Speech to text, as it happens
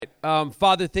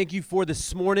Father, thank you for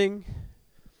this morning.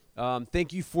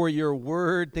 Thank you for your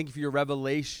word. Thank you for your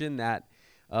revelation that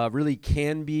really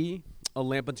can be a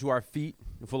lamp unto our feet,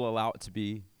 if we'll allow it to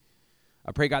be.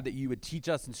 I pray, God, that you would teach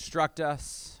us, instruct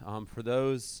us. For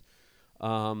those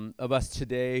of us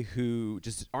today who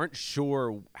just aren't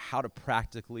sure how to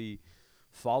practically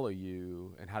follow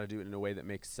you and how to do it in a way that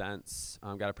makes sense.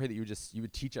 God, I pray that you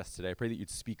would teach us today. I pray that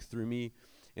you'd speak through me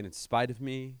and in spite of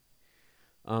me.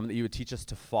 That you would teach us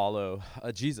to follow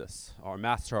Jesus, our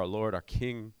Master, our Lord, our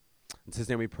King. In his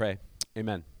name we pray.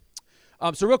 Amen.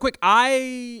 So real quick,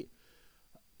 I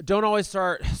don't always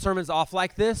start sermons off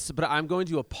like this, but I'm going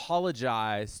to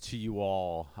apologize to you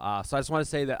all. So I just want to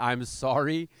say that I'm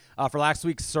sorry for last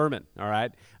week's sermon, all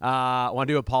right? I want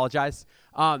to apologize.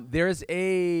 There's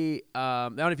I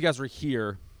don't know if you guys were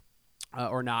here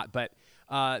or not, but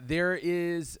there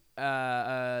is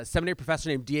a seminary professor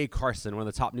named D.A. Carson, one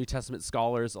of the top New Testament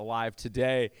scholars alive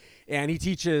today, and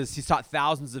he's taught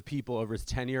thousands of people over his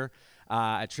tenure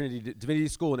at Trinity Divinity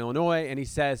School in Illinois, and he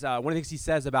says, one of the things he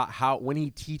says about how when he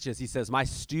teaches, he says, my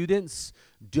students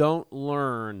don't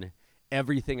learn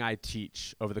everything I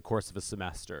teach over the course of a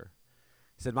semester.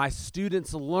 He said, my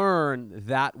students learn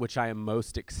that which I am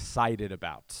most excited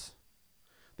about.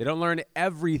 They don't learn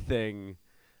everything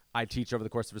I teach over the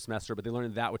course of a semester, but they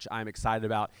learn that which I'm excited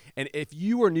about. And if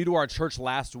you were new to our church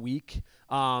last week,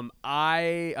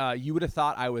 you would have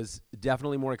thought I was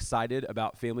definitely more excited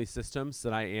about family systems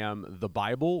than I am the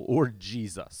Bible or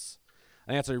Jesus.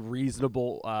 I think that's a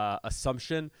reasonable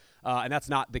assumption, and that's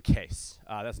not the case.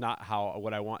 That's not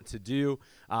what I want to do.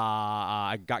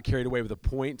 I got carried away with a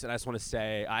point, and I just want to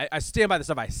say I stand by the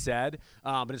stuff I said,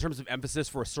 but in terms of emphasis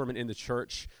for a sermon in the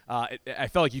church, I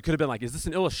felt like you could have been like, is this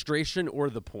an illustration or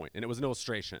the point? And it was an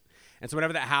illustration. And so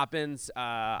whenever that happens,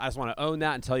 I just want to own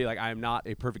that and tell you, like, I am not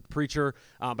a perfect preacher,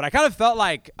 but I kind of felt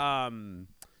like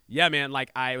yeah, man,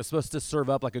 like I was supposed to serve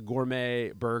up like a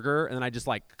gourmet burger, and then I just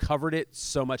like covered it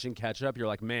so much in ketchup. You're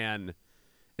like, man,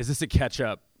 is this a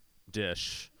ketchup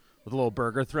dish with a little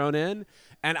burger thrown in?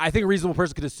 And I think a reasonable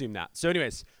person could assume that. So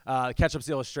anyways, ketchup's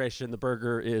the illustration. The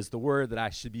burger is the word that I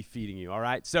should be feeding you, all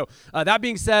right? So that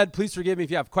being said, please forgive me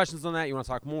if you have questions on that. You want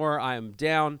to talk more, I am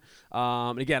down.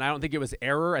 And again, I don't think it was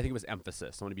error. I think it was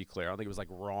emphasis. I want to be clear. I don't think it was like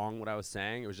wrong what I was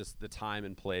saying. It was just the time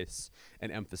and place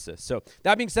and emphasis. So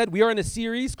that being said, we are in a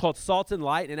series called Salt and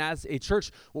Light. And as a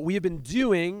church, what we have been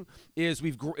doing is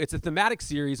it's a thematic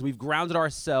series. We've grounded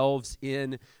ourselves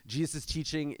in Jesus'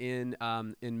 teaching in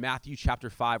Matthew chapter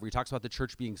 5, where he talks about the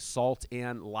church being salt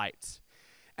and light.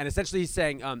 And essentially he's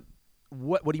saying,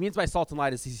 what he means by salt and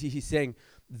light is he's saying,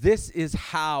 this is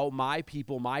how my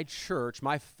people, my church,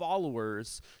 my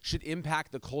followers should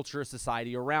impact the culture,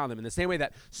 society around them. In the same way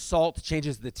that salt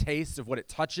changes the taste of what it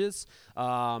touches,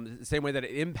 the same way that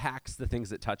it impacts the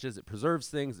things it touches, it preserves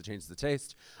things, it changes the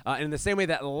taste. And in the same way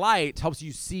that light helps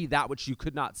you see that which you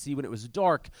could not see when it was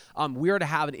dark, we are to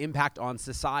have an impact on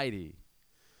society.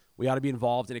 We ought to be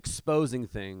involved in exposing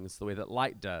things the way that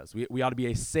light does. We ought to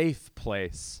be a safe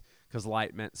place because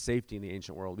light meant safety in the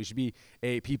ancient world. We should be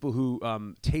a people who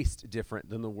taste different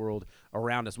than the world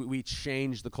around us. We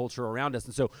change the culture around us.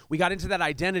 And so we got into that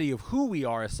identity of who we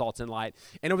are as salt and light.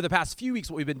 And over the past few weeks,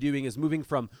 what we've been doing is moving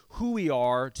from who we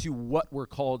are to what we're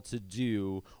called to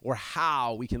do or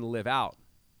how we can live out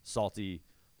salty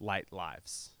light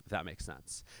lives, if that makes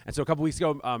sense. And so a couple weeks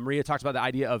ago, Maria talked about the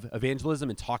idea of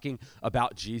evangelism and talking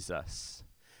about Jesus.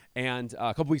 And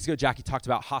a couple weeks ago, Jackie talked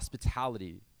about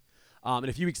hospitality. In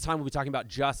a few weeks' time, we'll be talking about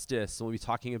justice, and we'll be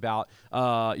talking about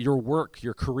your work,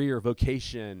 your career,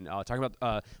 vocation, talking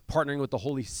about partnering with the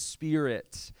Holy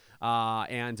Spirit.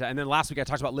 And then last week, I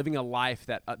talked about living a life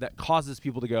that causes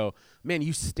people to go, man,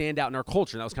 you stand out in our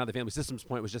culture. And that was kind of the family systems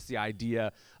point, was just the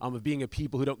idea of being a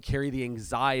people who don't carry the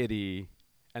anxiety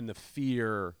and the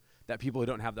fear that people who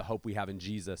don't have the hope we have in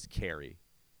Jesus carry.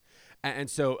 And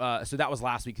so that was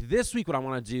last week. This week, what I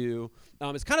want to do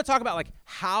is kind of talk about, like,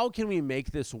 how can we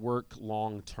make this work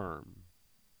long term?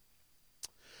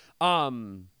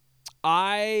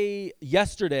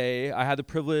 Yesterday, I had the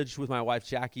privilege with my wife,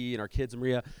 Jackie, and our kids,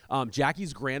 Maria.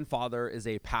 Jackie's grandfather is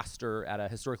a pastor at a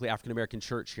historically African-American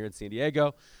church here in San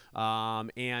Diego.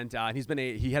 And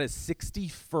he had his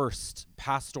 61st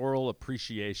pastoral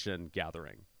appreciation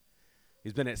gathering.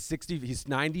 He's been at 60, he's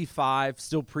 95,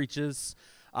 still preaches.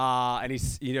 And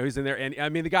he's in there, and I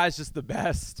mean, the guy's just the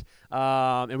best.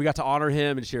 And we got to honor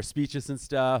him and share speeches and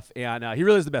stuff. And he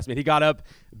really is the best, man. He got up,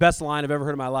 best line I've ever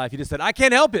heard in my life. He just said, "I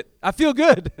can't help it. I feel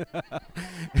good."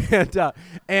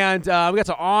 and we got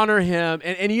to honor him.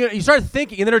 And you started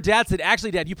thinking, and then her dad said,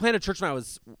 "Actually, Dad, you planted a church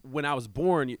when I was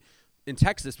born in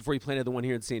Texas before you planted the one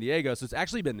here in San Diego. So it's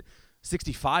actually been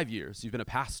 65 years you've been a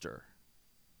pastor.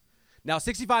 Now,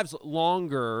 65's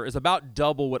longer is about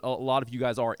double what a lot of you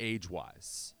guys are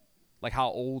age-wise, like how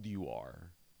old you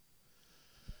are.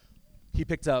 He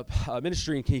picked up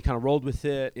ministry and he kind of rolled with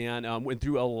it and went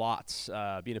through a lot.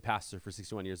 Being a pastor for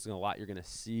 61 years is a lot you're going to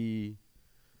see.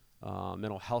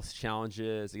 Mental health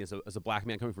challenges. As a black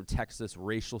man coming from Texas,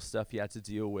 racial stuff he had to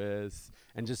deal with,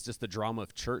 and just the drama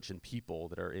of church and people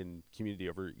that are in community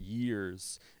over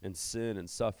years, and sin and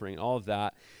suffering, all of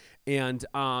that. And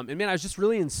man, I was just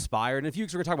really inspired. And a few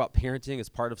weeks we're going to talk about parenting as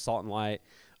part of Salt and Light.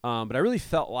 But I really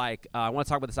felt like I want to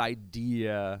talk about this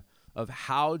idea of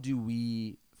how do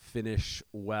we finish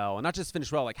well, and not just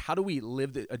finish well, like how do we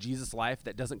live a Jesus life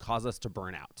that doesn't cause us to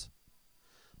burn out,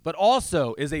 but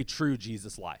also is a true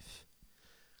Jesus life.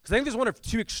 Because I think there's one of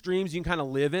two extremes you can kind of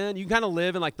live in. You can kind of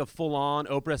live in like the full-on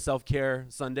Oprah self-care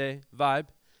Sunday vibe.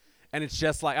 And it's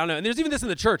just like, I don't know. And there's even this in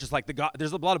the church. It's like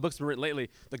there's a lot of books been written lately,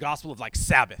 the gospel of like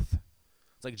Sabbath.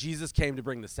 It's like Jesus came to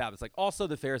bring the Sabbath. It's like also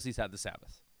the Pharisees had the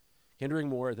Sabbath. Can't bring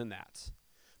more than that.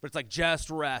 But it's like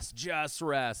just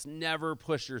rest, never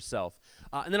push yourself.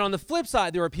 And then on the flip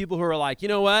side, there are people who are like, you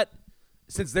know what?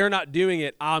 Since they're not doing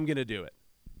it, I'm going to do it.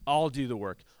 I'll do the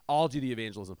work. I'll do the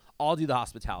evangelism. I'll do the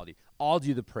hospitality. I'll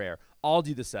do the prayer. I'll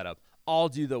do the setup. I'll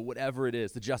do the whatever it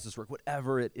is, the justice work,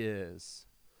 whatever it is.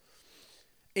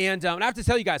 And I have to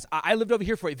tell you guys, I lived over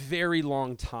here for a very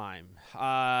long time.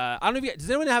 I don't know if does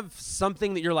anyone have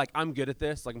something that you're like, I'm good at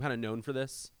this? Like I'm kind of known for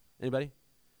this? Anybody?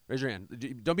 Raise your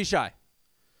hand. Don't be shy.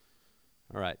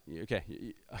 All right.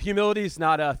 Okay. Humility is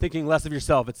not thinking less of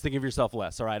yourself. It's thinking of yourself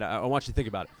less. All right. I want you to think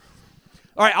about it.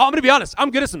 All right. I'm going to be honest.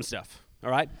 I'm good at some stuff. All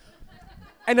right.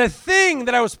 And the thing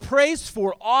that I was praised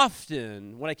for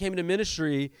often when I came into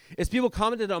ministry is people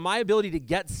commented on my ability to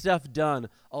get stuff done,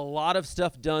 a lot of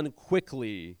stuff done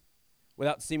quickly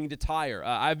without seeming to tire.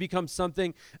 I've become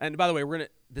something, and by the way,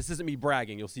 this isn't me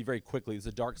bragging. You'll see very quickly. There's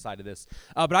a dark side of this.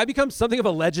 But I've become something of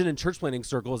a legend in church planting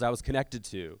circles I was connected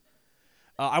to.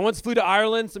 I once flew to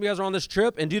Ireland. Some of you guys are on this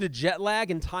trip, and due to jet lag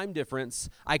and time difference,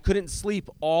 I couldn't sleep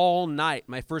all night,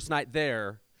 my first night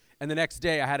there. And the next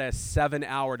day, I had a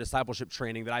 7-hour discipleship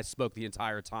training that I spoke the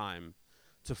entire time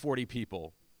to 40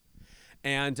 people.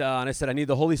 And I said, I need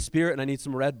the Holy Spirit and I need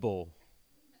some Red Bull.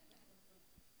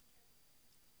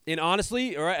 And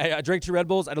honestly, all right, I drank 2 Red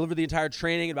Bulls. I delivered the entire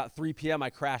training. At about 3 p.m.,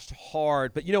 I crashed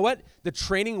hard. But you know what? The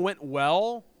training went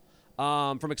well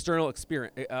from external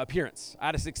appearance. I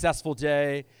had a successful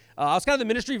day. I was kind of the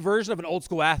ministry version of an old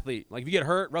school athlete. Like if you get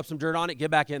hurt, rub some dirt on it, get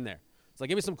back in there. It's like,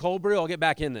 give me some cold brew, I'll get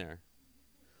back in there.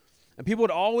 And people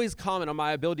would always comment on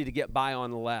my ability to get by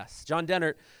on less. John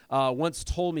Dennert once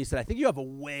told me, he said, I think you have a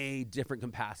way different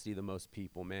capacity than most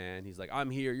people, man. He's like,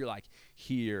 I'm here. You're like,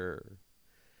 here.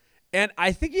 And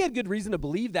I think he had good reason to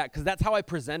believe that because that's how I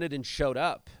presented and showed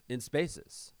up in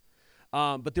spaces.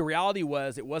 But the reality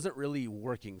was it wasn't really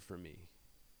working for me.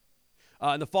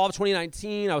 In the fall of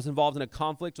 2019, I was involved in a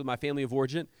conflict with my family of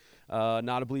origin.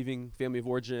 Not a believing family of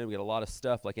origin. We had a lot of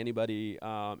stuff like anybody.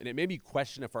 And it made me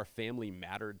question if our family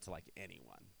mattered to like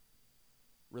anyone.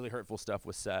 Really hurtful stuff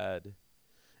was said.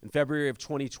 In February of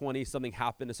 2020, something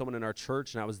happened to someone in our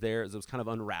church, and I was there as it was kind of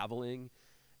unraveling.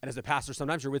 And as a pastor,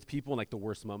 sometimes you're with people in like the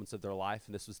worst moments of their life,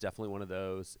 and this was definitely one of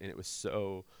those, and it was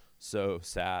so, so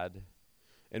sad.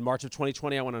 In March of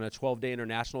 2020, I went on a 12-day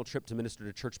international trip to minister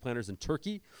to church planters in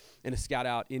Turkey and to scout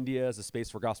out India as a space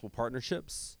for gospel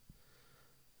partnerships.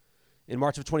 In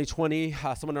March of 2020,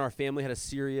 someone in our family had a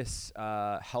serious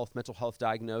mental health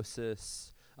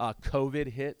diagnosis. COVID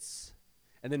hits.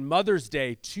 And then Mother's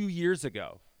Day 2 years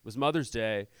ago was Mother's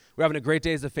Day. We were having a great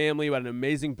day as a family. We had an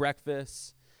amazing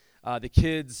breakfast. The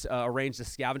kids arranged a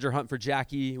scavenger hunt for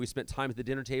Jackie. We spent time at the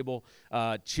dinner table.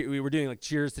 We were doing like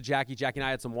cheers to Jackie. Jackie and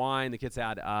I had some wine. The kids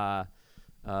had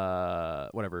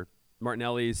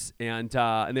Martinelli's, and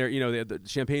they're they had the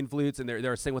champagne flutes, and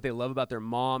they're saying what they love about their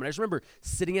mom. And I just remember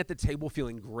sitting at the table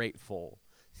feeling grateful,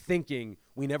 thinking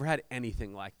we never had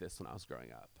anything like this when I was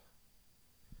growing up.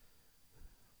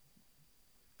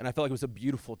 And I felt like it was a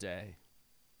beautiful day.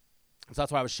 So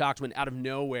that's why I was shocked when out of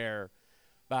nowhere,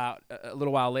 about a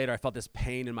little while later, I felt this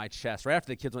pain in my chest right after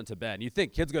the kids went to bed. And you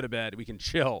think kids go to bed, we can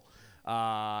chill.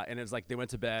 And it was like they went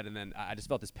to bed, and then I just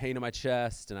felt this pain in my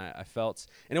chest, and I felt,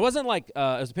 and it wasn't like, it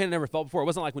was a pain I never felt before. It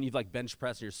wasn't like when you've like bench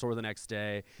pressed and you're sore the next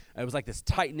day. It was like this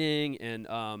tightening, and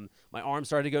my arm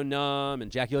started to go numb, and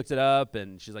Jackie looked it up,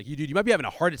 and she's like, you might be having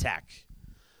a heart attack.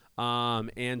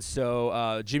 And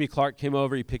so Jimmy Clark came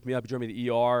over, he picked me up, he drove me to the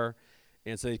ER,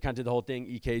 and so he kind of did the whole thing,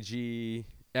 EKG,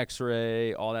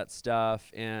 X-ray, all that stuff,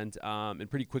 and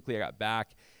pretty quickly I got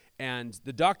back, and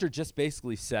the doctor just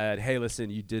basically said, hey, listen,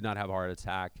 you did not have a heart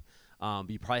attack, but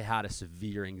you probably had a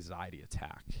severe anxiety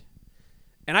attack.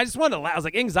 And I just wanted to laugh. I was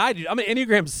like, anxiety, I'm an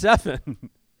Enneagram 7.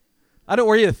 I don't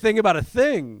worry a thing about a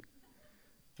thing.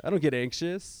 I don't get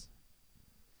anxious.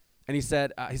 And he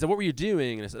said, what were you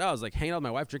doing? And I said, I was like hanging out with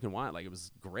my wife, drinking wine. Like, it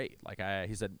was great. Like,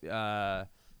 he said,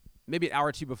 maybe an hour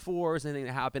or two before was anything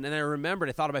that happened. And then I remembered,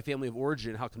 I thought of my family of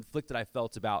origin, how conflicted I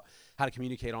felt about how to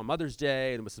communicate on Mother's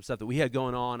Day and with some stuff that we had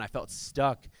going on. I felt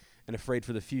stuck and afraid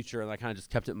for the future, and I kind of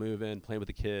just kept it moving, playing with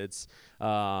the kids.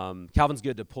 Calvin's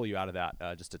good to pull you out of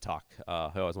that, just to talk.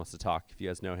 He always wants to talk, if you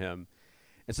guys know him.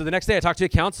 And so the next day I talked to a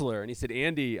counselor, and he said,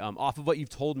 Andy, off of what you've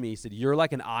told me, he said, you're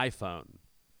like an iPhone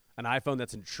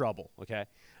that's in trouble, okay?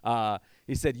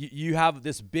 He said, you have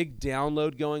this big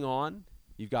download going on.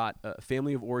 You've got a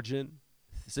family of origin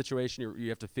situation you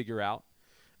have to figure out.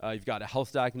 You've got a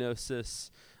health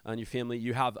diagnosis on your family.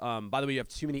 You have, by the way, you have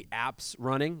too many apps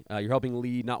running. You're helping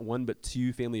lead not one but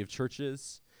two family of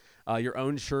churches. Your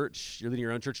own church, you're leading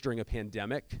your own church during a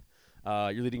pandemic.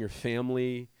 You're leading your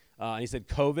family. And he said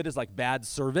COVID is like bad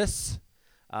service,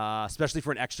 especially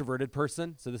for an extroverted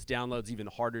person. So this download's even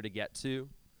harder to get to.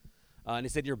 And he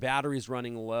said your battery's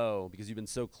running low because you've been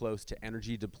so close to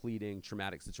energy-depleting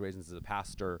traumatic situations as a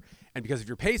pastor. And because of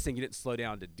your pacing, you didn't slow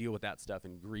down to deal with that stuff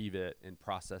and grieve it and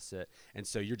process it. And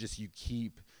so you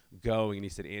keep going. And he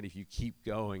said, Andy, if you keep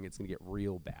going, it's going to get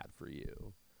real bad for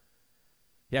you.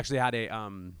 He actually had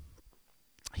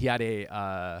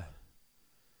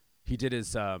he did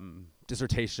his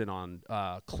dissertation on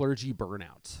clergy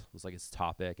burnout. It was like his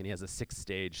topic, and he has a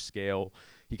 6-stage scale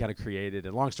he kind of created.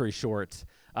 And long story short,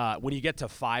 when you get to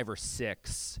 5 or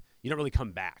 6, you don't really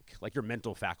come back. Like your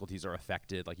mental faculties are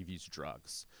affected, like you've used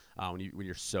drugs when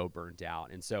you're so burnt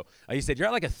out. And so he said you're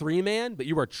at like a 3-man, but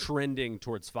you are trending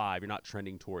towards 5. You're not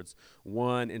trending towards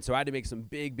 1. And so I had to make some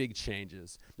big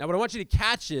changes. Now, what I want you to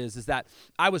catch is that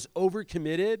I was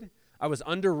overcommitted. I was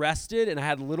under-rested, and I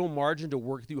had little margin to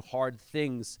work through hard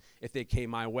things if they came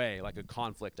my way, like a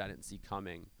conflict I didn't see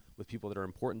coming with people that are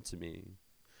important to me.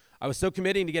 I was so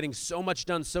committing to getting so much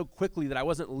done so quickly that I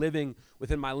wasn't living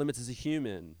within my limits as a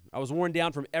human. I was worn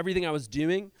down from everything I was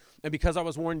doing, and because I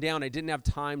was worn down, I didn't have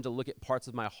time to look at parts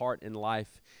of my heart and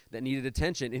life that needed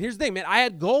attention. And here's the thing, man, I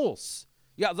had goals.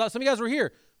 Yeah, some of you guys were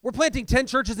here. We're planting 10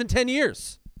 churches in 10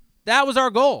 years. That was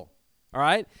our goal, all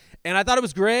right? And I thought it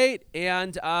was great,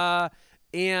 and you know,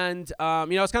 it's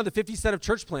kind of the 50 Cent of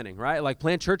church planting, right? Like,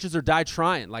 plant churches or die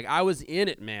trying. Like, I was in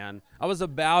it, man. I was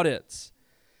about it.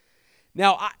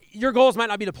 Now, your goals might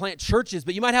not be to plant churches,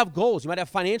 but you might have goals. You might have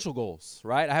financial goals,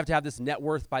 right? I have to have this net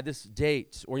worth by this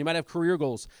date. Or you might have career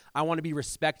goals. I want to be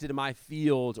respected in my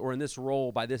field or in this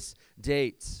role by this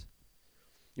date.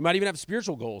 You might even have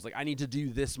spiritual goals, like I need to do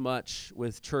this much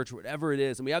with church, whatever it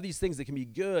is. And we have these things that can be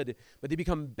good, but they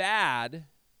become bad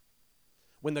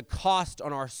when the cost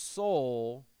on our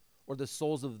soul or the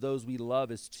souls of those we love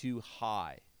is too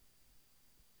high.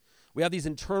 We have these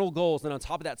internal goals, and on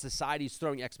top of that, society is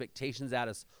throwing expectations at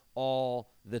us all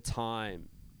the time.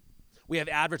 We have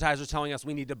advertisers telling us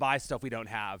we need to buy stuff we don't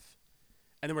have,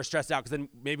 and then we're stressed out because then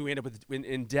maybe we end up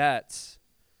in debt.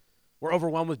 We're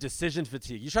overwhelmed with decision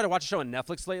fatigue. You try to watch a show on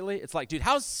Netflix lately, it's like, dude,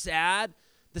 how sad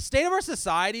the state of our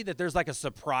society that there's like a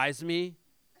surprise me.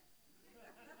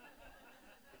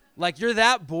 Like, you're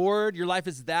that bored, your life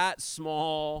is that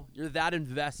small, you're that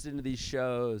invested into these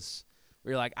shows.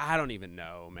 Where you're like, I don't even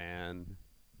know, man.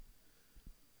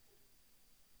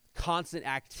 Constant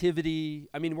activity.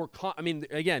 I mean,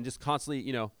 again, just constantly,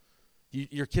 you know,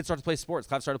 your kids start to play sports.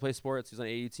 Clive started to play sports. He was on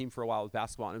an AU team for a while with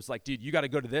basketball. And it was like, dude, you got to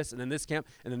go to this, and then this camp,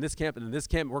 and then this camp, and then this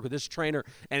camp, work with this trainer.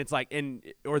 And it's like,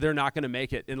 or they're not going to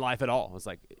make it in life at all. It's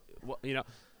like, well, you know.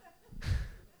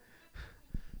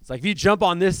 It's like, if you jump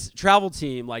on this travel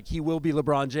team, like, he will be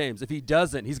LeBron James. If he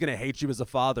doesn't, he's going to hate you as a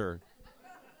father.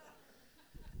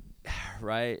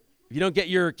 Right? If you don't get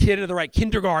your kid into the right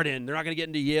kindergarten, they're not going to get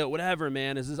into Yale, whatever,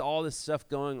 man. This is all this stuff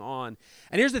going on.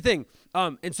 And here's the thing.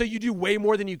 And so you do way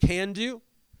more than you can do.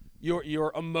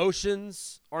 Your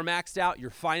emotions are maxed out. Your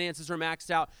finances are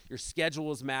maxed out. Your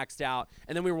schedule is maxed out.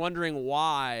 And then we're wondering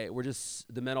why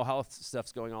the mental health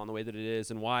stuff's going on the way that it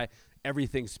is and why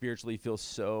everything spiritually feels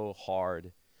so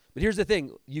hard. But here's the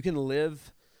thing. You can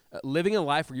living a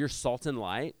life where you're salt and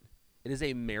light. It is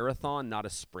a marathon, not a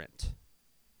sprint.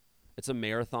 It's a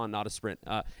marathon, not a sprint.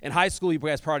 In high school, you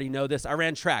guys probably know this. I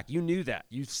ran track. You knew that.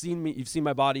 You've seen me. You've seen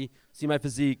my body, seen my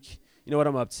physique. You know what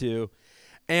I'm up to.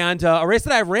 And a race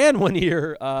that I ran one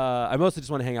year, I mostly just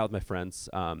want to hang out with my friends.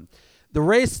 The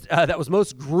race that was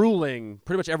most grueling,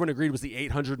 pretty much everyone agreed, was the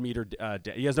 800-meter.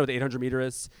 You guys know what the 800-meter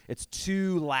is? It's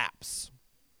 2 laps.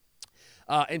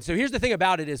 And so here's the thing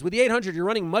about it is, with the 800, you're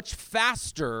running much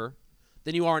faster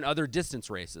than you are in other distance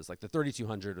races, like the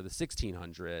 3,200 or the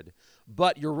 1,600.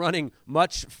 But you're running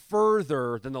much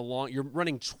further than you're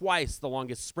running twice the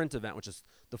longest sprint event, which is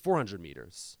the 400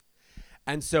 meters.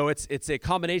 And so it's a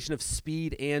combination of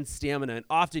speed and stamina. And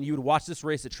often you would watch this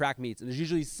race at track meets, and there's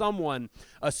usually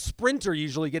a sprinter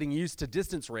usually getting used to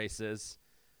distance races,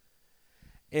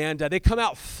 and they come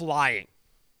out flying.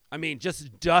 I mean,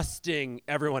 just dusting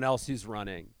everyone else who's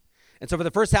running. And so for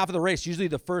the first half of the race, usually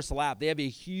the first lap, they have a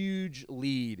huge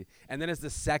lead. And then as the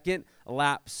second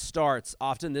lap starts,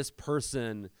 often this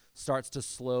person starts to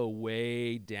slow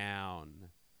way down.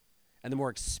 And the more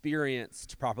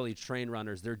experienced, properly trained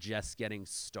runners, they're just getting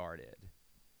started.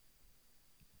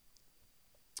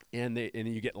 And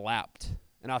you get lapped.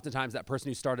 And oftentimes that person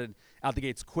who started out the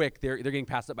gates quick, they're getting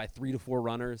passed up by 3 to 4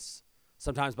 runners,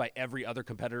 sometimes by every other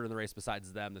competitor in the race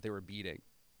besides them that they were beating.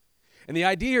 And the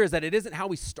idea here is that it isn't how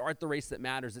we start the race that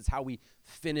matters, it's how we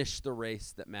finish the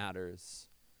race that matters.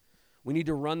 We need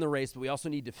to run the race, but we also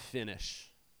need to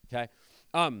finish, okay?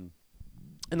 In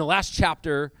the last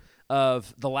chapter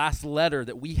of the last letter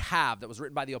that we have that was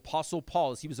written by the Apostle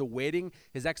Paul as he was awaiting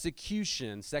his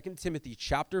execution, 2 Timothy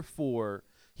chapter 4,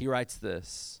 he writes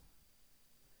this.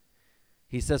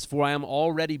 He says, "For I am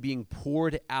already being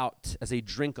poured out as a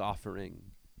drink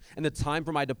offering, and the time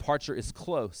for my departure is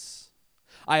close.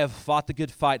 I have fought the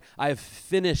good fight. I have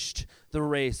finished the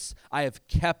race. I have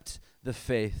kept the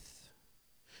faith.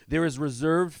 There is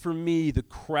reserved for me the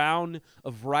crown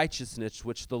of righteousness,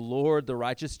 which the Lord, the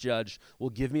righteous judge, will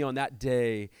give me on that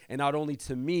day, and not only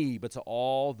to me, but to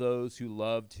all those who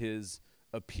loved his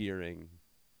appearing."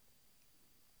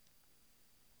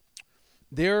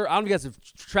 I don't know if you guys have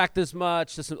tracked this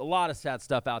much. There's a lot of sad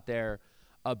stuff out there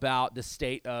about the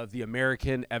state of the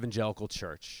American evangelical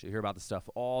church. You hear about this stuff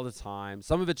all the time.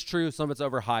 Some of it's true, some of it's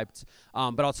overhyped.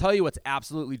 But I'll tell you what's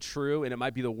absolutely true, and it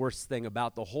might be the worst thing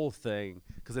about the whole thing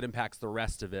because it impacts the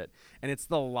rest of it. And it's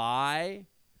the lie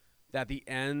that the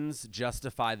ends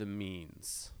justify the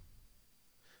means.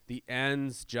 The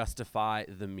ends justify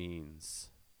the means.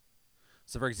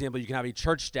 So, for example, you can have a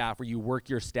church staff where you work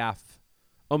your staff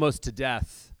almost to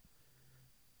death,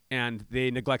 and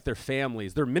they neglect their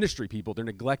families. They're ministry people. They're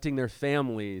neglecting their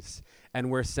families,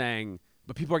 and we're saying,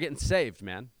 but people are getting saved,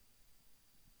 man.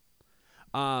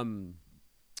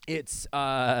 It's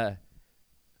not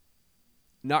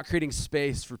creating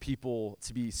space for people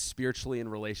to be spiritually and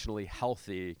relationally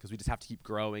healthy because we just have to keep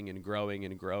growing and growing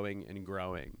and growing and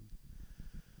growing.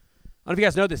 I don't know if you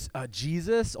guys know this.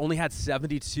 Jesus only had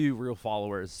 72 real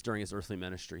followers during his earthly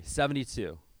ministry.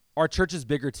 72. Our church is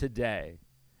bigger today,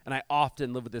 and I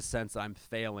often live with this sense that I'm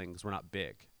failing because we're not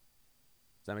big.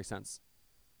 Does that make sense?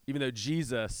 Even though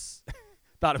Jesus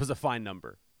thought it was a fine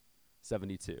number,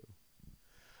 72.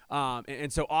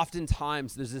 And so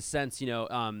oftentimes there's this sense,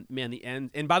 man, the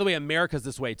end. And by the way, America's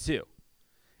this way too.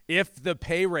 If the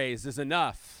pay raise is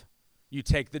enough, you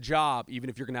take the job, even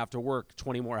if you're going to have to work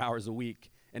 20 more hours a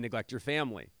week and neglect your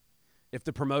family. If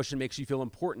the promotion makes you feel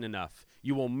important enough,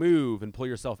 you will move and pull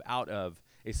yourself out of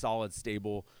a solid,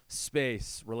 stable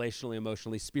space, relationally,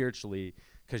 emotionally, spiritually,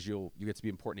 because you get to be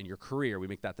important in your career. We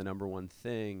make that the number one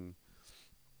thing.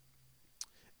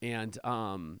 And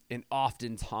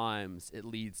oftentimes it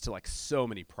leads to like so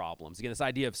many problems. Again, this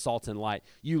idea of salt and light,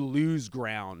 you lose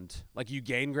ground. Like you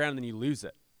gain ground and then you lose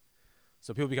it.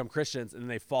 So people become Christians and then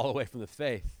they fall away from the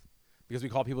faith because we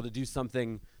call people to do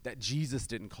something that Jesus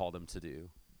didn't call them to do.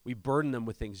 We burden them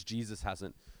with things Jesus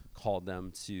hasn't called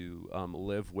them to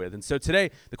live with. And so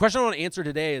today, the question I want to answer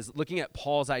today is looking at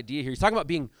Paul's idea here. He's talking about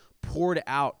being poured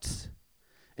out,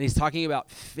 and he's talking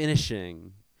about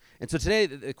finishing. And so today,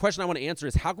 the question I want to answer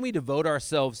is, how can we devote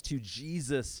ourselves to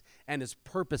Jesus and his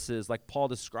purposes like Paul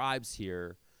describes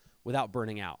here without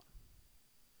burning out?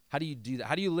 How do you do that?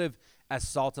 How do you live as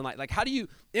salt and light? Like, how do you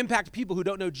impact people who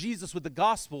don't know Jesus with the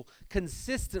gospel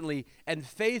consistently and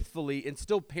faithfully and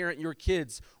still parent your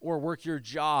kids or work your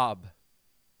job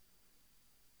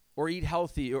or eat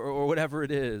healthy or whatever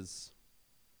it is?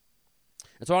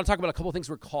 And so I want to talk about a couple of things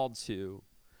we're called to.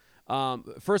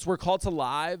 First, we're called to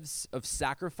lives of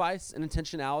sacrifice and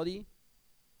intentionality.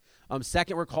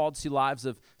 Second, we're called to lives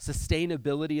of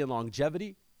sustainability and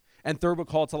longevity. And third, we're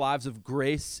called to lives of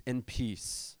grace and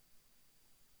peace.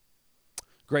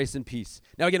 Grace and peace.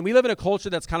 Now, again, we live in a culture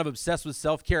that's kind of obsessed with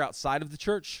self-care outside of the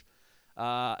church.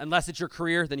 Unless it's your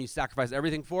career, then you sacrifice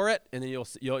everything for it, and then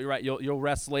you'll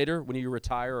rest later when you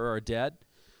retire or are dead.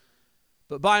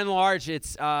 But by and large,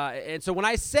 it's and so when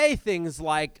I say things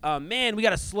like, "Man, we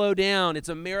got to slow down. It's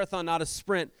a marathon, not a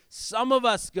sprint." Some of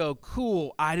us go,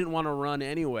 "Cool, I didn't want to run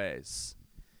anyways."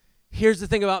 Here's the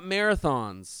thing about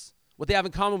marathons: what they have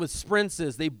in common with sprints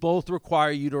is they both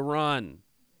require you to run.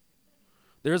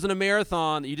 There isn't a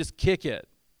marathon that you just kick it,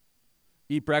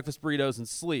 eat breakfast burritos, and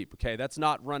sleep. Okay, that's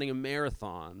not running a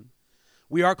marathon.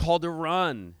 We are called to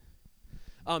run.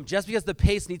 Just because the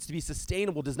pace needs to be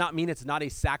sustainable does not mean it's not a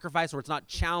sacrifice or it's not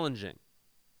challenging.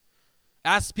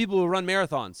 Ask people who run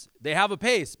marathons. They have a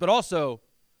pace, but also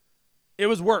it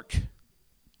was work,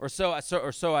 or so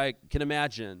I can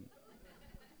imagine.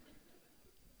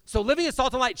 So living as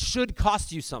salt and light should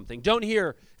cost you something. Don't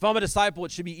hear, if I'm a disciple,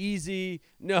 it should be easy.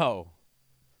 No.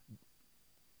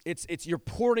 It's you're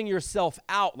pouring yourself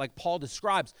out like Paul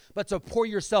describes. But to pour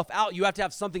yourself out, you have to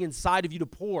have something inside of you to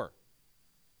pour.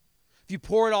 If you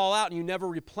pour it all out and you never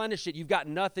replenish it, you've got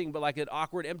nothing but like an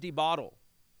awkward empty bottle,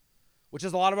 which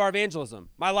is a lot of our evangelism.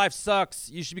 My life sucks.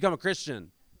 You should become a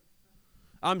Christian.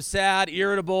 I'm sad,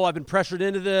 irritable. I've been pressured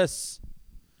into this.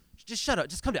 Just shut up.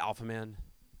 Just come to Alpha, man.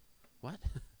 What?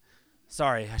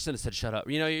 Sorry, I shouldn't have said shut up.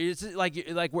 You know, it's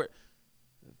like we're,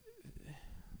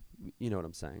 you know what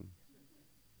I'm saying.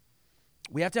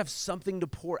 We have to have something to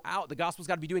pour out. The gospel's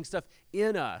got to be doing stuff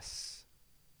in us,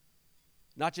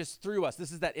 not just through us.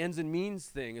 This is that ends and means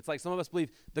thing. It's like some of us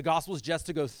believe the gospel is just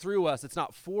to go through us. It's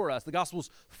not for us. The gospel's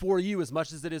for you as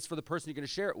much as it is for the person you're going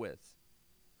to share it with.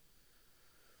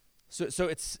 So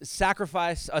it's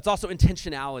sacrifice. It's also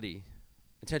intentionality.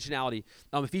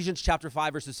 Ephesians chapter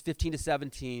 5, verses 15 to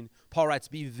 17, Paul writes,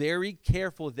 "Be very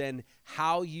careful then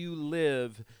how you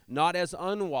live, not as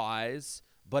unwise,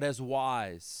 but as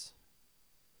wise."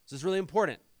 This is really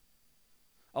important.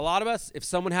 A lot of us, if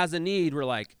someone has a need, we're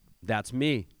like, that's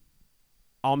me.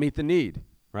 I'll meet the need,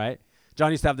 right?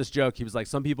 John used to have this joke. He was like,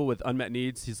 some people with unmet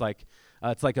needs, he's like,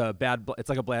 it's like a bad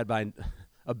blind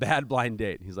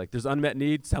date. He's like, there's unmet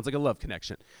needs, sounds like a love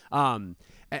connection. And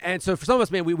so for some of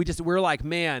us, man, we're like,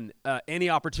 man, any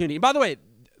opportunity. And by the way,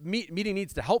 meeting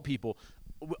needs to help people.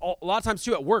 A lot of times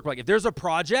too at work, like if there's a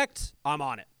project, I'm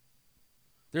on it.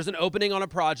 There's an opening on a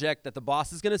project that the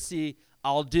boss is going to see,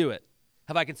 I'll do it.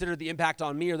 Have I considered the impact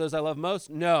on me or those I love most?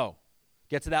 No.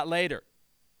 Get to that later.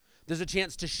 There's a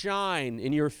chance to shine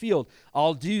in your field.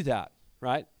 I'll do that,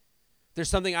 right? There's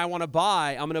something I want to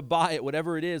buy, I'm going to buy it,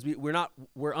 whatever it is.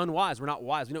 We're unwise. We're not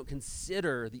wise. We don't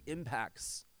consider the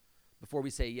impacts before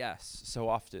we say yes so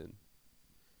often.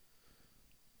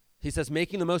 He says,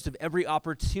 making the most of every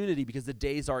opportunity because the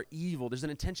days are evil. There's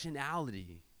an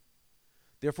intentionality.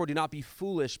 Therefore, do not be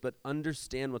foolish, but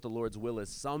understand what the Lord's will is.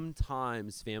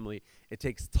 Sometimes, family, it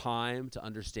takes time to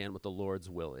understand what the Lord's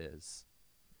will is.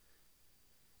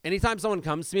 Anytime someone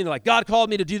comes to me and they're like, God called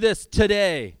me to do this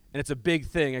today, and it's a big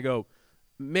thing, I go,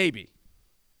 maybe.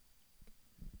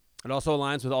 It also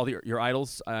aligns with all your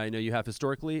idols I know you have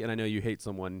historically, and I know you hate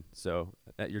someone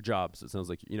at your job, so it sounds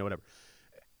like, whatever.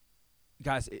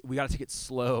 Guys, we got to take it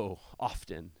slow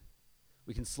often.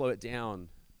 We can slow it down.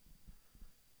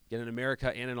 Again, in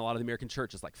America and in a lot of the American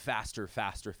church, it's like faster,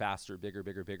 bigger,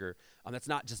 bigger. That's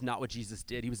not what Jesus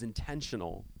did. He was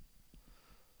intentional.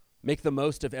 Make the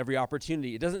most of every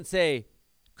opportunity. It doesn't say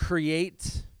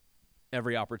create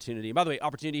every opportunity. And by the way,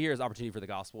 opportunity here is opportunity for the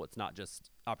gospel. It's not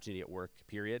just opportunity at work,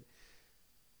 period.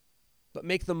 But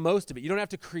make the most of it. You don't have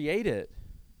to create it.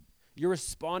 You're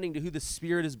responding to who the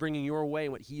Spirit is bringing your way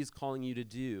and what He is calling you to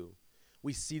do.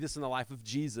 We see this in the life of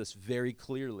Jesus very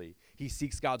clearly. He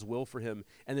seeks God's will for him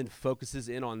and then focuses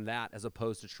in on that as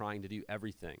opposed to trying to do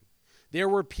everything. There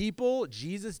were people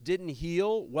Jesus didn't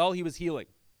heal while he was healing.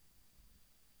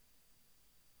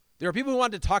 There are people who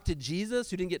wanted to talk to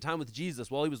Jesus who didn't get time with Jesus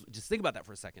while he was, just think about that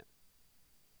for a second.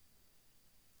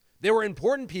 There were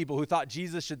important people who thought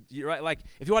Jesus should, right? Like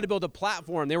if he wanted to build a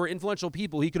platform, there were influential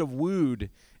people he could have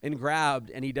wooed and grabbed,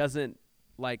 and he doesn't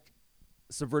like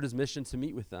subvert his mission to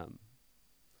meet with them.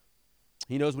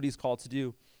 He knows what he's called to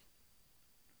do.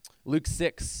 Luke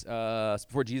 6,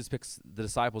 before Jesus picks the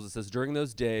disciples, it says, during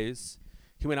those days,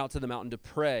 he went out to the mountain to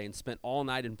pray and spent all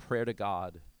night in prayer to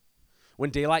God.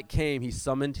 When daylight came, he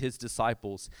summoned his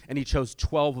disciples, and he chose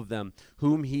 12 of them,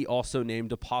 whom he also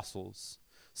named apostles.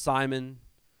 Simon,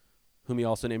 whom he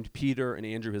also named Peter, and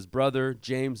Andrew his brother,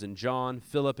 James and John,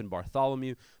 Philip and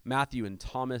Bartholomew, Matthew and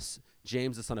Thomas,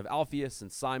 James the son of Alphaeus,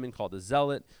 and Simon called the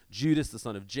Zealot, Judas the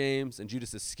son of James, and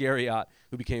Judas Iscariot,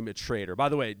 who became a traitor. By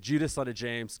the way, Judas son of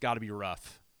James, got to be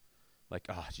rough. Like,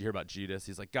 did you hear about Judas?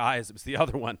 He's like, guys, it was the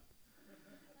other one.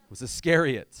 It was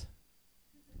Iscariot.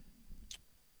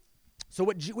 So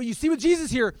what you see with Jesus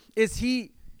here is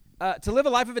he, to live a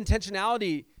life of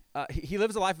intentionality, he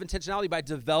lives a life of intentionality by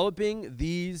developing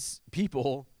these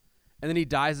people, and then he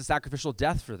dies a sacrificial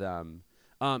death for them.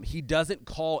 He doesn't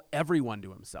call everyone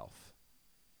to himself.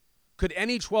 Could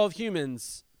any 12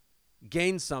 humans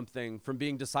gain something from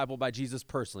being discipled by Jesus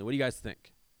personally? What do you guys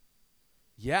think?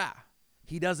 Yeah.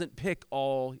 he doesn't pick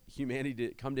all humanity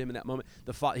to come to him in that moment.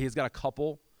 He's got a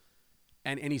couple,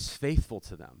 and he's faithful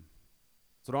to them.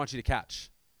 So I want you to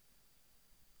catch.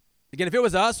 Again, if it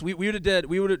was us, we would have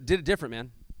did it different,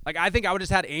 man. Like, I think I would have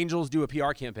just had angels do a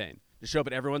PR campaign to show up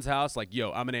at everyone's house like,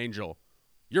 yo, I'm an angel.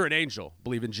 You're an angel.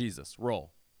 Believe in Jesus.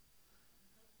 Roll.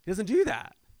 He doesn't do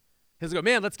that. He doesn't go,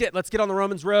 man, let's get on the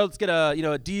Romans road. Let's get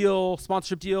a deal,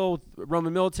 sponsorship deal with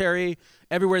Roman military.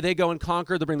 Everywhere they go and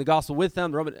conquer, they'll bring the gospel with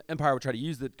them. The Roman Empire would try to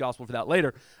use the gospel for that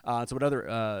later. So would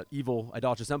other evil,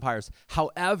 idolatrous empires.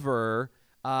 However,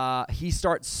 he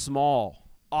starts small.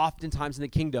 Oftentimes in the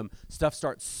kingdom, stuff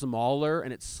starts smaller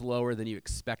and it's slower than you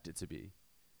expect it to be.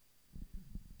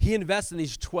 He invests in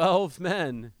these 12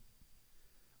 men.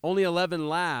 Only 11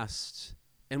 last,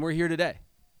 and we're here today.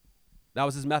 That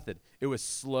was his method. It was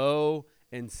slow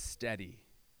and steady.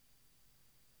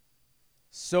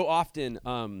 So often,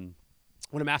 when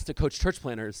I'm asked to coach church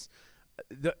planners,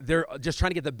 they're just trying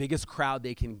to get the biggest crowd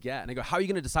they can get. And I go, how are you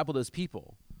going to disciple those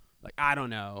people? Like, I don't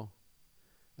know.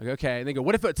 Like, okay. And they go,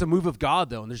 what if it's a move of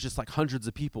God, though, and there's just like hundreds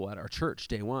of people at our church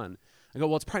day one? I go,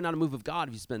 well, it's probably not a move of God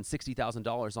if you spend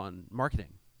 $60,000 on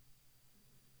marketing.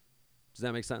 Does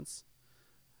that make sense?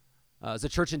 There's a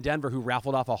church in Denver who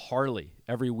raffled off a Harley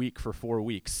every week for 4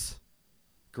 weeks.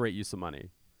 Great use of money.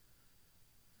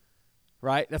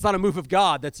 Right? That's not a move of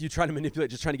God. That's you trying to manipulate,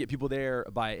 just trying to get people there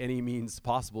by any means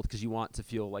possible because you want to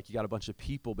feel like you got a bunch of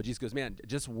people. But Jesus goes, man,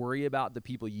 just worry about the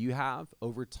people you have.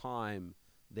 Over time,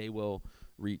 they will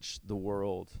reach the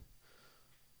world.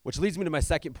 Which leads me to my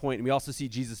second point, and we also see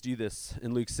Jesus do this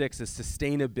in Luke 6, is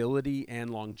sustainability and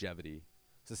longevity.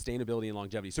 Sustainability and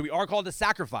longevity. So we are called to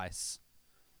sacrifice.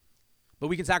 But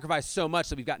we can sacrifice so much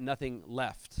that we've got nothing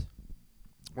left.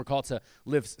 We're called to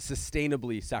live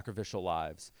sustainably sacrificial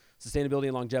lives. Sustainability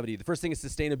and longevity. The first thing is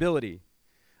sustainability.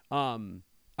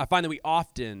 I find that we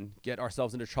often get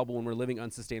ourselves into trouble when we're living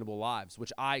unsustainable lives,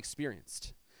 which I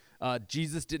experienced.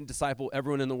 Jesus didn't disciple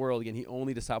everyone in the world. Again, he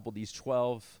only discipled these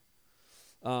 12.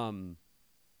 Now,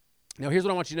 here's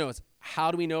what I want you to know is,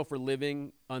 how do we know if we're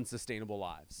living unsustainable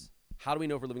lives? How do we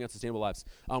know if we're living unsustainable lives?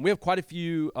 We have quite a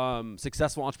few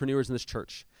successful entrepreneurs in this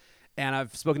church, and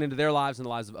I've spoken into their lives and the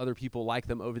lives of other people like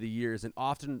them over the years, and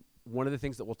often one of the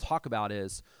things that we'll talk about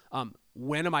is,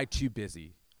 when am I too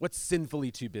busy? What's sinfully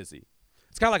too busy?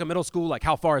 It's kind of like a middle school, like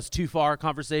how far is too far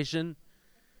conversation.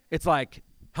 It's like,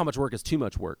 how much work is too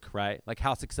much work, right? Like,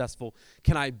 how successful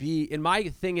can I be? And my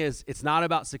thing is, it's not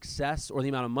about success or the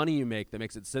amount of money you make that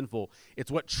makes it sinful.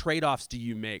 It's what trade-offs do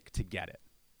you make to get it?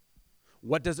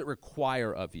 What does it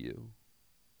require of you?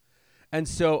 And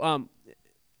so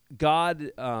God,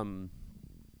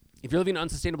 if you're living an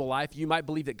unsustainable life, you might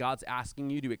believe that God's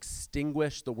asking you to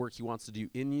extinguish the work he wants to do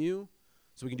in you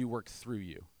so we can do work through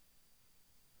you.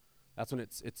 That's when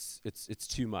it's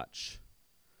too much.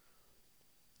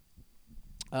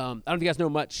 I don't think you guys know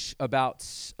much about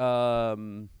there's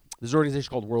an organization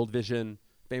called World Vision,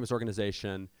 famous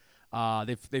organization.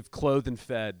 They've clothed and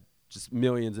fed just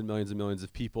millions and millions and millions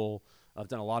of people. I've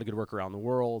done a lot of good work around the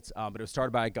world, but it was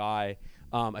started by a guy.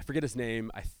 I forget his name.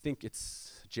 I think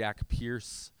it's Jack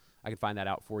Pierce. I can find that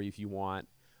out for you if you want.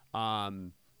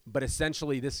 But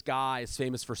essentially, this guy is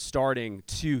famous for starting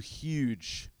 2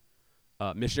 huge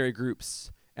missionary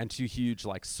groups and 2 huge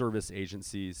service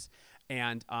agencies.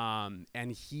 And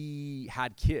he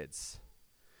had kids.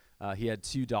 He had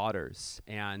 2 daughters,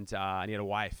 and he had a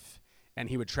wife. And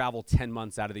he would travel 10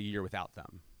 months out of the year without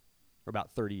them, for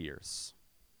about 30 years.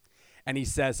 And he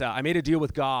says, I made a deal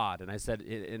with God. And I said,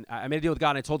 I made a deal with God.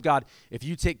 And I told God, if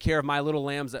you take care of my little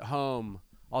lambs at home,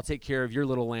 I'll take care of your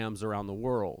little lambs around the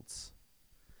world.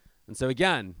 And so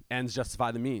again, ends justify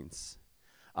the means.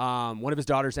 One of his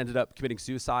daughters ended up committing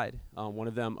suicide. One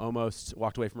of them almost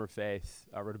walked away from her faith,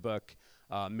 wrote a book.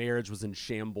 Marriage was in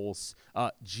shambles.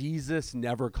 Jesus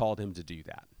never called him to do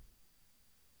that.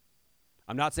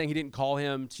 I'm not saying he didn't call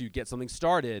him to get something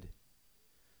started,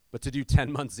 but to do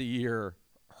 10 months a year,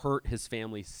 hurt his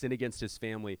family, sin against his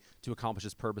family to accomplish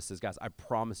his purposes. Guys, I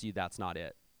promise you that's not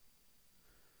it.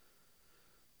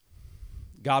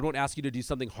 God won't ask you to do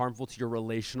something harmful to your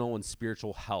relational and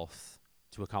spiritual health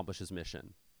to accomplish his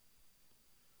mission.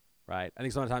 Right? I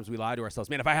think sometimes we lie to ourselves.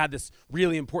 Man, if I had this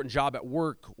really important job at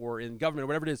work or in government or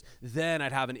whatever it is, then I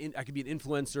could be an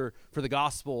influencer for the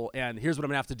gospel, and here's what I'm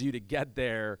going to have to do to get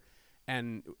there,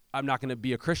 and I'm not going to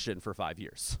be a Christian for 5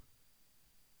 years.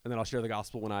 And then I'll share the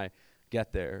gospel when I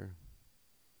get there.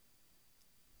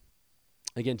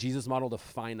 Again, Jesus modeled a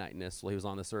finiteness while he was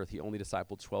on this earth. He only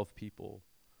discipled 12 people.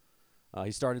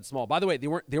 He started small. By the way, they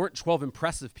weren't 12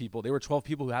 impressive people. They were 12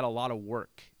 people who had a lot of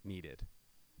work needed.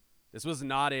 This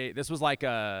was like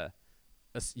a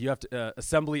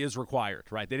assembly is required,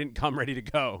 right? They didn't come ready to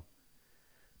go.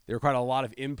 They required a lot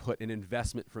of input and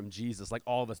investment from Jesus, like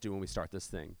all of us do when we start this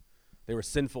thing. They were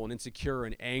sinful and insecure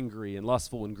and angry and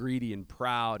lustful and greedy and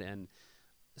proud and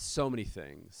so many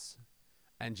things.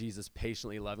 And Jesus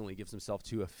patiently, lovingly gives himself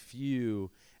to a few,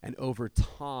 and over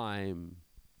time,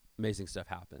 amazing stuff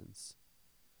happens.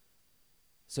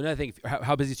 So another thing,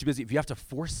 how busy is too busy? If you have to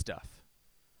force stuff,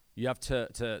 you have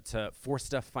to force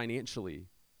stuff financially,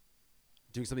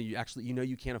 doing something you know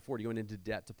you can't afford, you're going into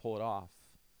debt to pull it off.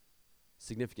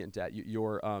 Significant debt.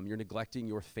 You're neglecting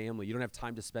your family. You don't have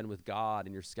time to spend with God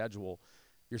in your schedule.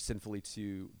 You're sinfully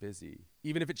too busy,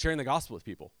 even if it's sharing the gospel with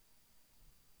people.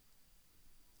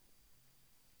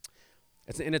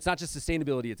 And it's not just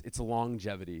sustainability, it's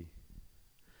longevity.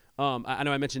 I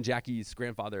know I mentioned Jackie's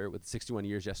grandfather with 61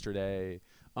 years yesterday.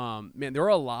 Man, there are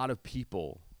a lot of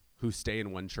people who stay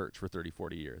in one church for 30,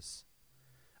 40 years.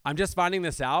 I'm just finding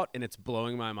this out, and it's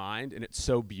blowing my mind, and it's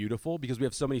so beautiful because we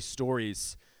have so many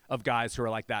stories of guys who are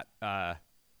like that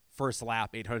first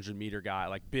lap 800-meter guy,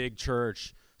 like big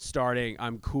church, starting,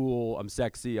 I'm cool, I'm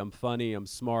sexy, I'm funny, I'm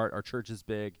smart, our church is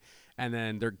big, and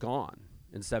then they're gone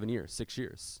in 7 years, 6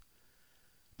 years.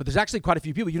 But there's actually quite a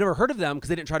few people. You never heard of them because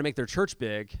they didn't try to make their church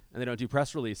big, and they don't do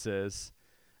press releases,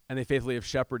 and they faithfully have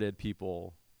shepherded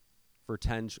people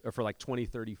for like 20,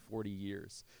 30, 40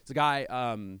 years. It's a guy,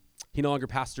 he no longer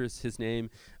pastors. His name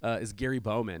is Gary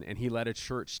Bowman, and he led a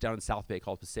church down in South Bay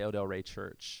called Paseo del Rey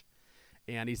Church.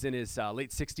 And he's in his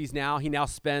late 60s now. He now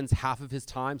spends half of his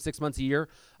time, 6 months a year,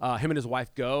 him and his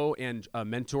wife go and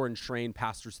mentor and train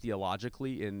pastors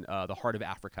theologically in the heart of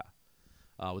Africa,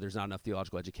 where there's not enough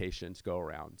theological education to go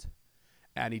around.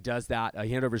 And he does that.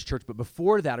 He handed over his church. But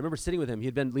before that, I remember sitting with him. He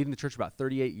had been leading the church for about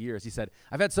 38 years. He said,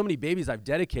 I've had so many babies I've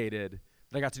dedicated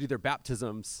that I got to do their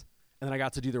baptisms, and then I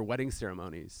got to do their wedding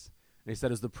ceremonies. And he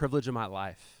said, it was the privilege of my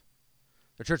life.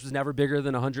 Their church was never bigger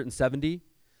than 170.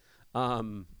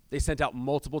 They sent out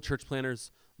multiple church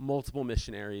planners, multiple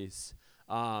missionaries.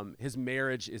 His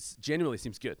marriage genuinely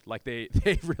seems good. Like they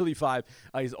really vibe.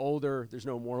 He's older. There's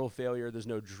no moral failure. There's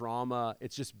no drama.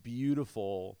 It's just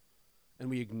beautiful. And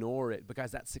we ignore it. But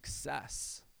guys, that's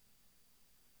success.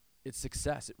 It's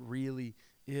success. It really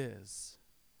is.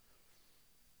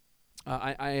 One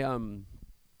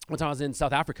time I was in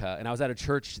South Africa, and I was at a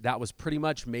church that was pretty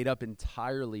much made up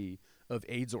entirely of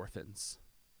AIDS orphans.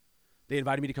 They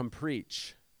invited me to come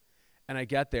preach. And I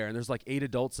get there, and there's like 8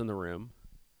 adults in the room.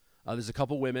 There's a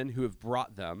couple women who have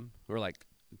brought them, who are like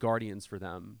guardians for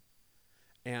them.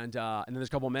 And then there's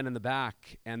a couple men in the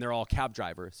back, and they're all cab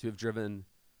drivers who have driven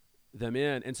them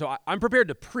in. And so I'm prepared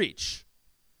to preach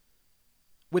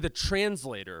with a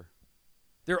translator.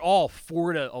 They're all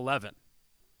 4 to 11.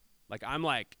 Like, I'm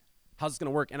like, how's this going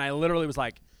to work? And I literally was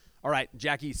like, all right,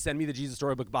 Jackie, send me the Jesus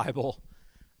Storybook Bible.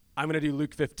 I'm going to do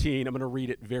Luke 15. I'm going to read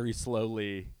it very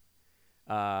slowly.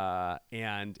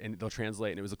 And they'll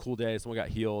translate. And it was a cool day. Someone got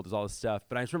healed. There's all this stuff.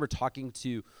 But I just remember talking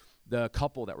to the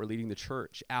couple that were leading the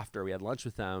church after we had lunch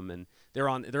with them, and they're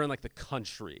in like the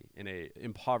country in a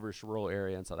impoverished rural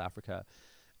area in South Africa.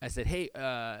 I said, hey,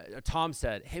 Tom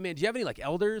said, hey man, do you have any like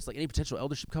elders, like any potential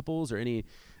eldership couples or any?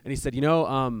 And he said,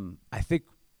 I think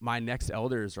my next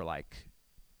elders are like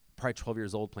probably 12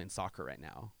 years old playing soccer right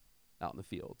now out in the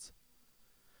fields.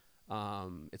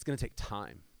 It's going to take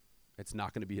time. It's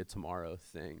not going to be a tomorrow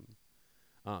thing.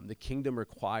 The kingdom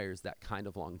requires that kind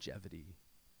of longevity,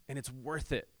 and it's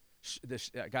worth it.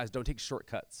 Guys, don't take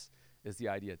shortcuts is the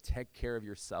idea. Take care of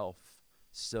yourself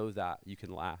so that you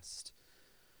can last.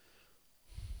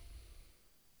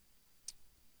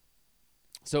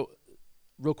 So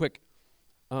real quick,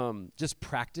 just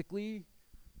practically,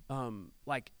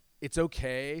 like it's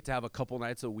okay to have a couple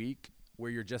nights a week where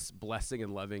you're just blessing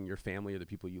and loving your family or the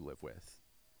people you live with.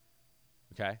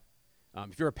 Okay?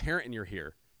 If you're a parent and you're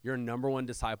here, your number one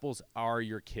disciples are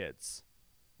your kids.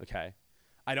 Okay?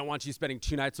 I don't want you spending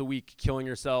 2 nights a week killing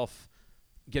yourself,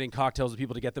 getting cocktails with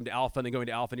people to get them to Alpha, and then going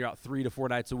to Alpha, and you're out 3 to 4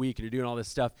 nights a week, and you're doing all this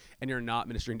stuff, and you're not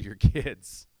ministering to your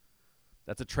kids.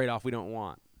 That's a trade-off we don't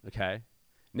want, okay?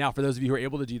 Now, for those of you who are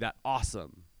able to do that,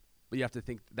 awesome. But you have to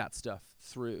think that stuff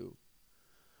through.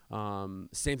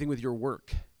 Same thing with your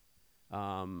work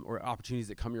or opportunities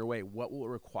that come your way. What will it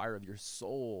require of your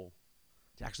soul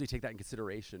to actually take that in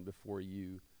consideration before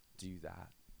you do that?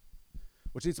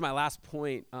 Which leads to my last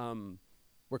point.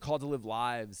 We're called to live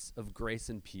lives of grace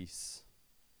and peace.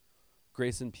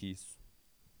 Grace and peace.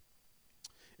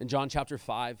 In John chapter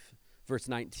 5, verse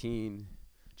 19,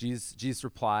 Jesus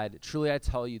replied, truly I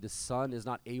tell you, the Son is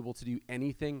not able to do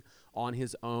anything on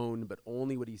his own, but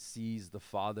only what he sees the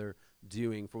Father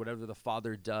doing. For whatever the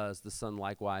Father does, the Son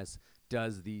likewise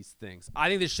does these things. I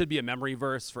think this should be a memory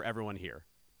verse for everyone here.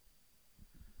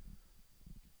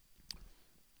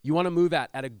 You want to move at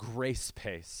a grace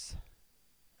pace.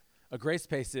 A grace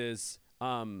pace is,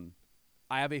 I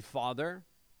have a Father.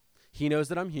 He knows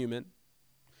that I'm human.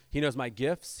 He knows my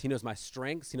gifts. He knows my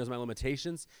strengths. He knows my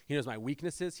limitations. He knows my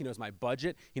weaknesses. He knows my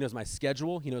budget. He knows my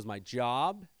schedule. He knows my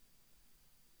job.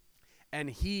 And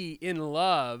he, in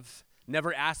love,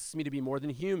 never asks me to be more than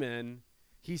human.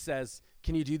 He says,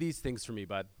 can you do these things for me,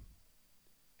 bud?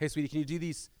 Hey, sweetie, can you do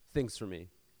these things for me?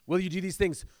 Will you do these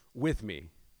things with me? And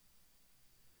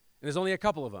there's only a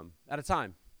couple of them at a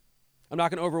time. I'm not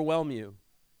going to overwhelm you.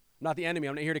 I'm not the enemy.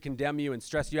 I'm not here to condemn you and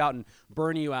stress you out and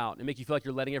burn you out and make you feel like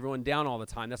you're letting everyone down all the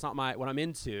time. That's not what I'm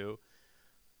into.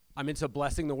 I'm into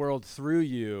blessing the world through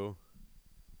you.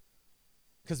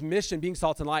 Because mission, being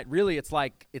salt and light, really it's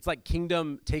like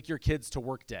kingdom take your kids to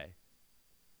work day.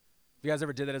 If you guys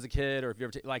ever did that as a kid, or if you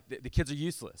ever the kids are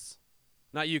useless.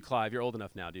 Not you, Clive. You're old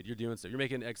enough now, dude. You're doing stuff. You're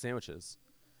making egg sandwiches.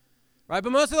 Right?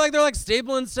 But mostly they're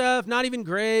stapling stuff, not even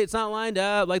great. It's not lined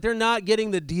up. They're not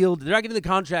getting the deal. They're not getting the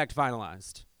contract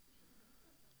finalized.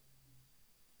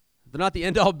 They're not the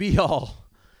end-all, be-all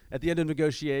at the end of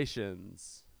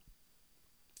negotiations.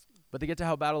 But they get to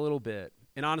help out a little bit.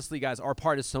 And honestly, guys, our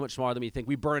part is so much smaller than we think.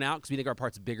 We burn out because we think our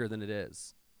part's bigger than it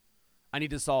is. I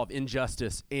need to solve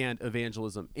injustice and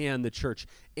evangelism and the church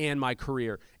and my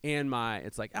career and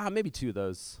it's maybe 2 of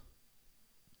those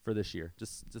for this year.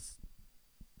 Just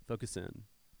focus in.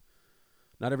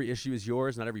 Not every issue is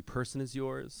yours. Not every person is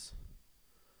yours.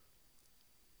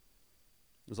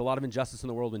 There's a lot of injustice in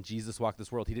the world. When Jesus walked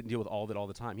this world, he didn't deal with all of it all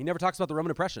the time. He never talks about the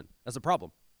Roman oppression as a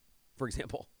problem, for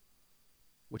example,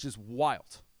 which is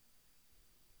wild.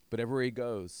 But everywhere he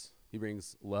goes, he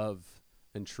brings love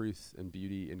and truth and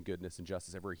beauty and goodness and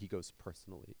justice everywhere he goes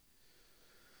personally.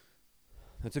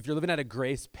 And so if you're living at a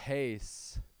grace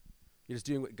pace, you're just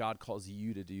doing what God calls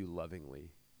you to do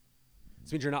lovingly.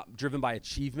 This means you're not driven by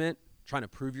achievement, trying to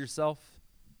prove yourself.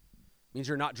 It means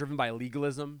you're not driven by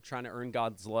legalism, trying to earn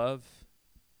God's love.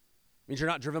 It means you're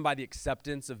not driven by the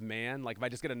acceptance of man. If I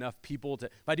just get enough people if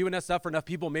I do enough stuff for enough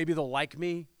people, maybe they'll like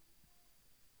me.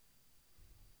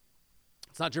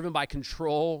 It's not driven by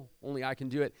control, only I can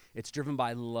do it. It's driven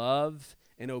by love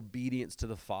and obedience to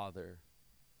the Father.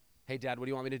 Hey, Dad, what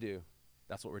do you want me to do?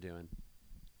 That's what we're doing.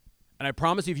 And I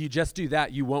promise you, if you just do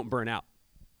that, you won't burn out.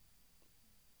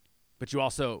 But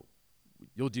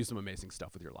you'll do some amazing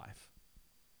stuff with your life.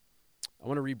 I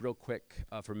want to read real quick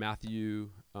from Matthew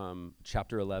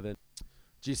chapter 11.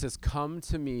 Jesus says, come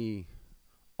to me,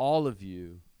 all of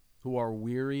you who are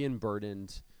weary and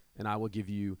burdened, and I will give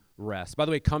you rest. By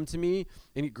the way, come to me.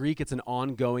 In Greek, it's an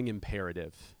ongoing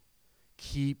imperative.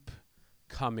 Keep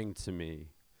coming to me.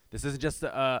 This isn't just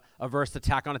a verse to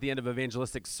tack on at the end of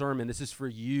evangelistic sermon. This is for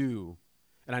you.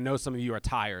 And I know some of you are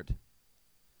tired.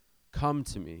 Come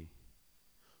to me,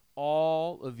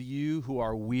 all of you who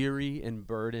are weary and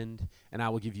burdened, and I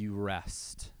will give you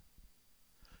rest.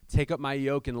 Take up my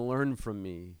yoke and learn from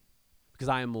me, because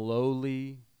I am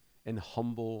lowly and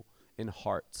humble in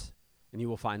heart, and you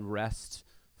will find rest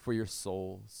for your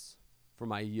souls. For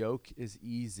my yoke is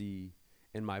easy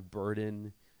and my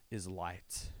burden is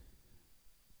light.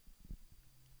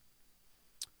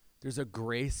 There's a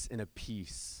grace and a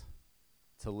peace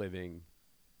to living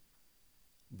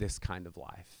this kind of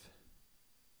life.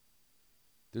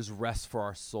 There's rest for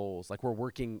our souls. We're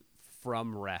working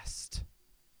from rest.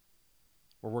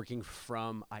 We're working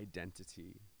from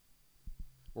identity.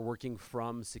 We're working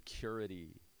from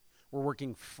security. We're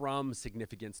working from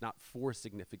significance, not for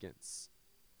significance.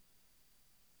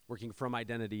 Working from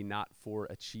identity, not for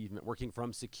achievement. Working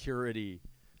from security,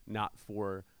 not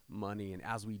for money. And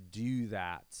as we do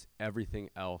that, everything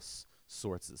else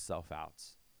sorts itself out.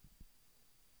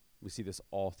 We see this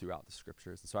all throughout the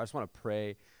scriptures. And so I just want to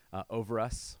pray over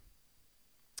us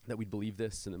that we'd believe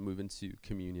this and then move into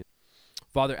communion.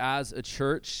 Father, as a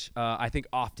church, I think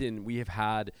often we have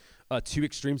had 2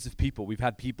 extremes of people. We've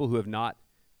had people who have not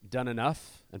done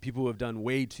enough and people who have done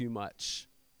way too much.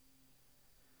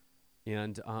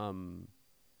 And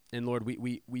Lord,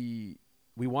 we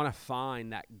want to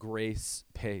find that grace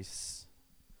pace.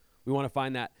 We want to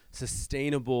find that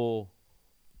sustainable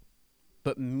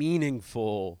but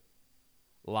meaningful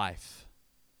life.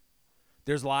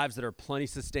 There's lives that are plenty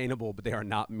sustainable, but they are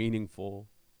not meaningful.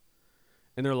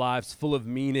 And there are lives full of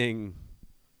meaning,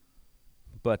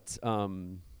 but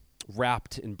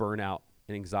wrapped in burnout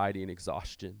and anxiety and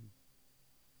exhaustion.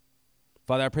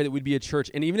 Father, I pray that we'd be a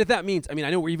church. And even if that means, I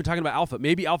know we're even talking about Alpha.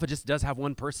 Maybe Alpha just does have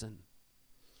one person.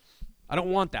 I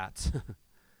don't want that.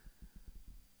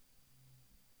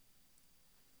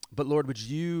 But Lord, would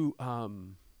you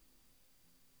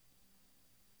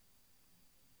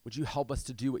Would you help us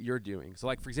to do what you're doing? So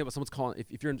like, for example,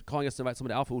 if you're calling us to invite someone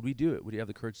to Alpha, would we do it? Would you have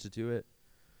the courage to do it?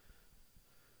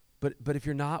 But if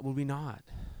you're not, would we not?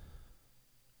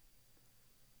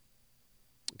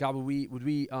 God, would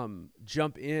we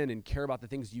jump in and care about the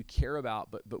things you care about,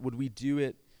 but would we do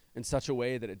it in such a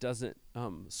way that it doesn't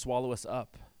swallow us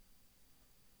up?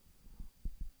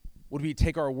 Would we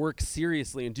take our work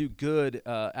seriously and do good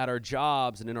at our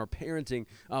jobs and in our parenting,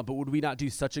 but would we not do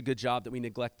such a good job that we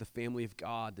neglect the family of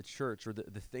God, the church, or the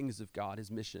things of God, his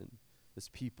mission, his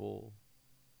people?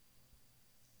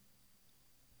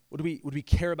 Would we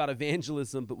care about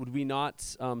evangelism, but would we not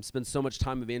spend so much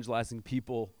time evangelizing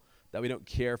people that we don't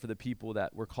care for the people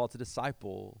that we're called to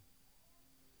disciple?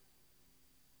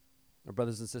 Our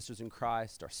brothers and sisters in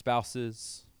Christ, our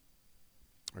spouses,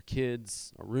 our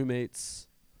kids, our roommates.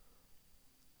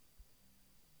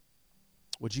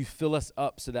 Would you fill us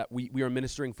up so that we are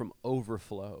ministering from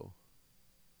overflow?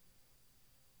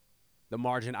 The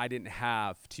margin I didn't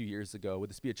have 2 years ago.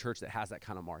 Would this be a church that has that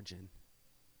kind of margin?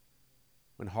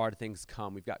 When hard things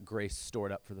come, we've got grace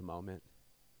stored up for the moment.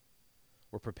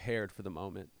 We're prepared for the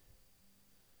moment.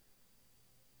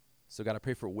 So God, I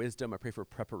pray for wisdom. I pray for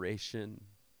preparation.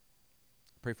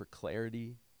 I pray for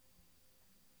clarity.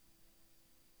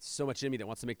 So much in me that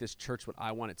wants to make this church what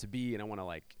I want it to be, and I want to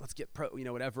let's get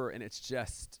whatever, and it's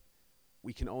just,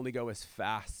 we can only go as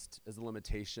fast as the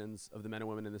limitations of the men and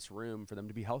women in this room for them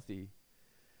to be healthy.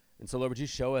 And so, Lord, would you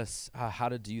show us how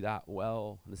to do that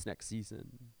well in this next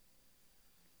season?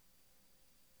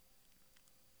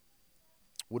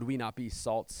 Would we not be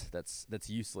salt that's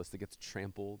useless, that gets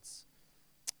trampled?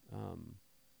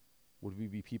 Would we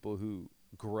be people who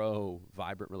grow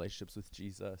vibrant relationships with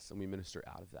Jesus, and we minister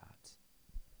out of that?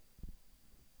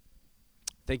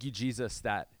 Thank you, Jesus,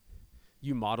 that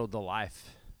you modeled the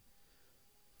life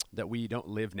that we don't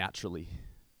live naturally.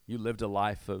 You lived a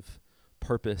life of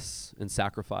purpose and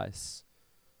sacrifice,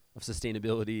 of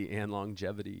sustainability and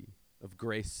longevity, of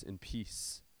grace and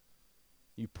peace.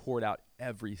 You poured out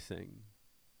everything,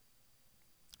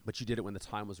 but you did it when the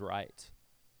time was right.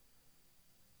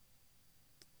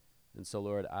 And so,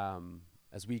 Lord,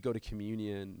 as we go to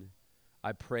communion,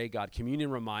 I pray, God,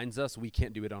 communion reminds us we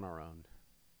can't do it on our own.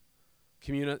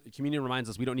 Communion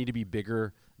reminds us we don't need to be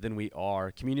bigger than we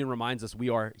are. Communion reminds us we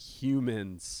are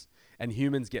humans, and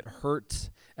humans get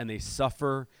hurt, and they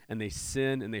suffer, and they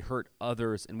sin, and they hurt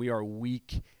others, and we are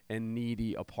weak and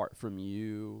needy apart from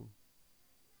you.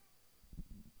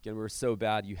 Again, we were so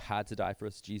bad you had to die for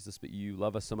us, Jesus, but you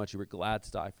love us so much you were glad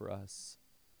to die for us.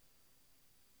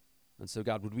 And so,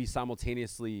 God, would we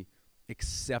simultaneously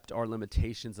accept our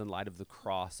limitations in light of the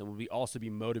cross, and would we also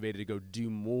be motivated to go do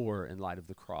more in light of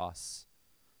the cross,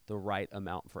 the right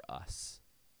amount for us?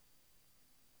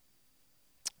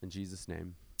 In Jesus'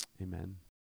 name, amen.